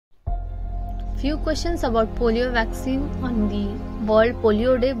Few questions about polio vaccine on the World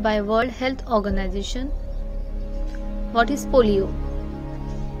Polio Day by World Health Organization. What is polio?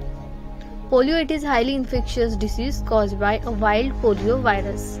 Polio, it is highly infectious disease caused by a wild polio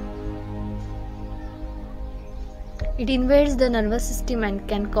virus. It invades the nervous system and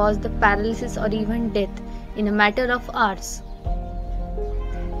can cause the paralysis or even death in a matter of hours.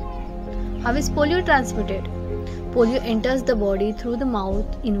 How is polio transmitted? Polio enters the body through the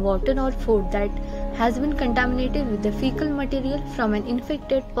mouth in water or food that has been contaminated with the fecal material from an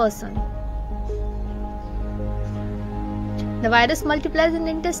infected person. The virus multiplies in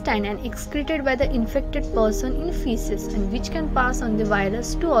the intestine and excreted by the infected person in feces, and which can pass on the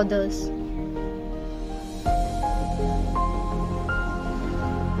virus to others.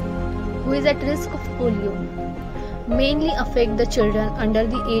 Who is at risk of polio? Mainly affect the children under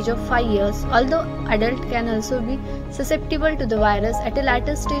the age of 5 years, although adults can also be susceptible to the virus at a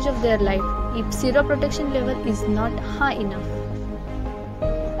later stage of their life if seroprotection level is not high enough.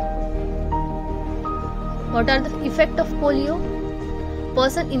 What are the effects of polio?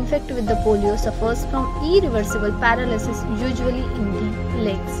 Person infected with the polio suffers from irreversible paralysis, usually in the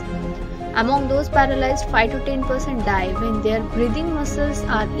legs. Among those paralyzed, 5 to 10% die when their breathing muscles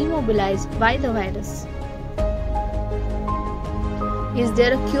are immobilized by the virus. Is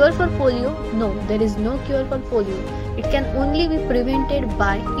there a cure for polio? No, there is no cure for polio. It can only be prevented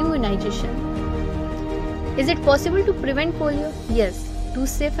by immunization. Is it possible to prevent polio? Yes, two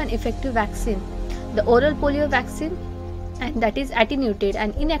safe and effective vaccines. The oral polio vaccine, and that is attenuated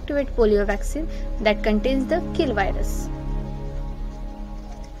and inactivated polio vaccine that contains the kill virus.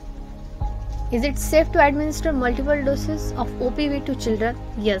 Is it safe to administer multiple doses of OPV to children?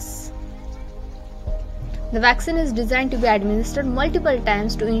 Yes. The vaccine is designed to be administered multiple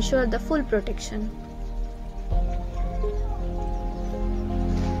times to ensure the full protection.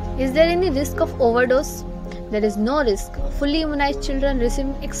 Is there any risk of overdose? There is no risk. Fully immunized children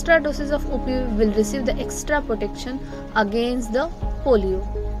receiving extra doses of OPV will receive the extra protection against the polio.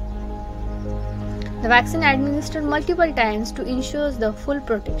 The vaccine administered multiple times to ensure the full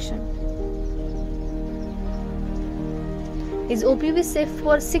protection. Is OPV safe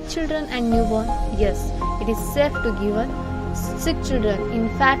for sick children and newborn? Yes, it is safe to give sick children. In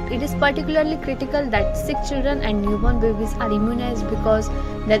fact, it is particularly critical that sick children and newborn babies are immunized because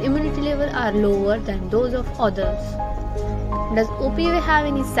their immunity levels are lower than those of others. Does OPV have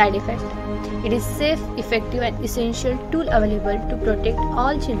any side effect? It is safe, effective and essential tool available to protect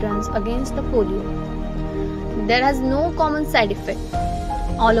all children against the polio. There has no common side effect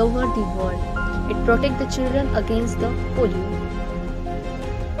all over the world. It protects the children against the polio.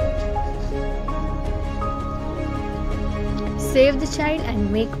 Save the child and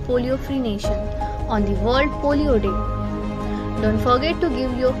make polio-free nation on the World Polio Day. Don't forget to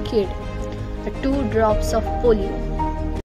give your kid 2 drops of polio.